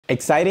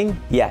Exciting?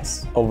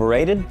 Yes.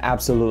 Overrated?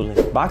 Absolutely.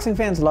 Boxing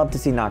fans love to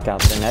see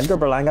knockouts, and Edgar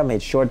Berlanga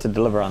made sure to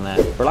deliver on that.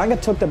 Berlanga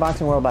took the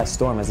boxing world by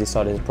storm as he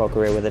started his pro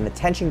career with an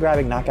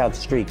attention-grabbing knockout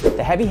streak.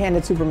 The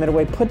heavy-handed super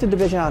middleweight put the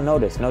division on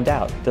notice, no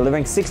doubt,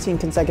 delivering 16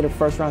 consecutive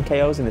first-round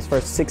KOs in his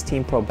first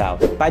 16 pro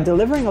bouts. By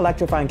delivering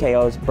electrifying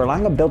KOs,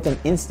 Berlanga built an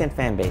instant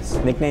fan base.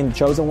 Nicknamed the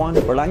Chosen One,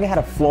 Berlanga had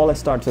a flawless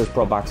start to his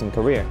pro boxing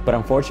career. But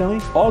unfortunately,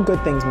 all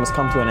good things must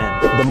come to an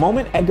end. The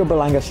moment Edgar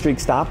Berlanga's streak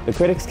stopped, the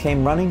critics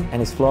came running and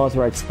his flaws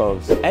were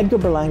exposed. Edgar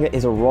Berlanga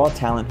is a raw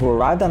talent who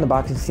arrived on the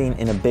boxing scene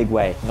in a big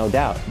way, no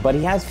doubt, but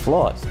he has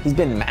flaws. He's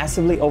been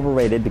massively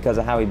overrated because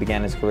of how he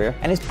began his career,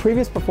 and his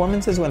previous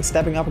performances when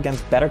stepping up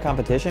against better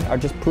competition are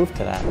just proof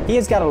to that. He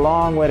has got a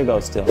long way to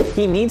go still.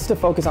 He needs to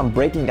focus on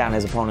breaking down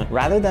his opponent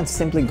rather than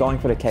simply going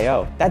for the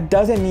KO. That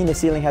doesn't mean the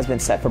ceiling has been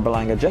set for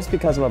Berlanga just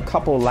because of a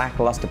couple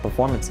lackluster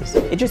performances.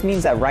 It just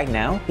means that right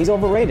now, he's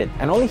overrated,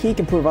 and only he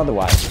can prove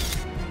otherwise.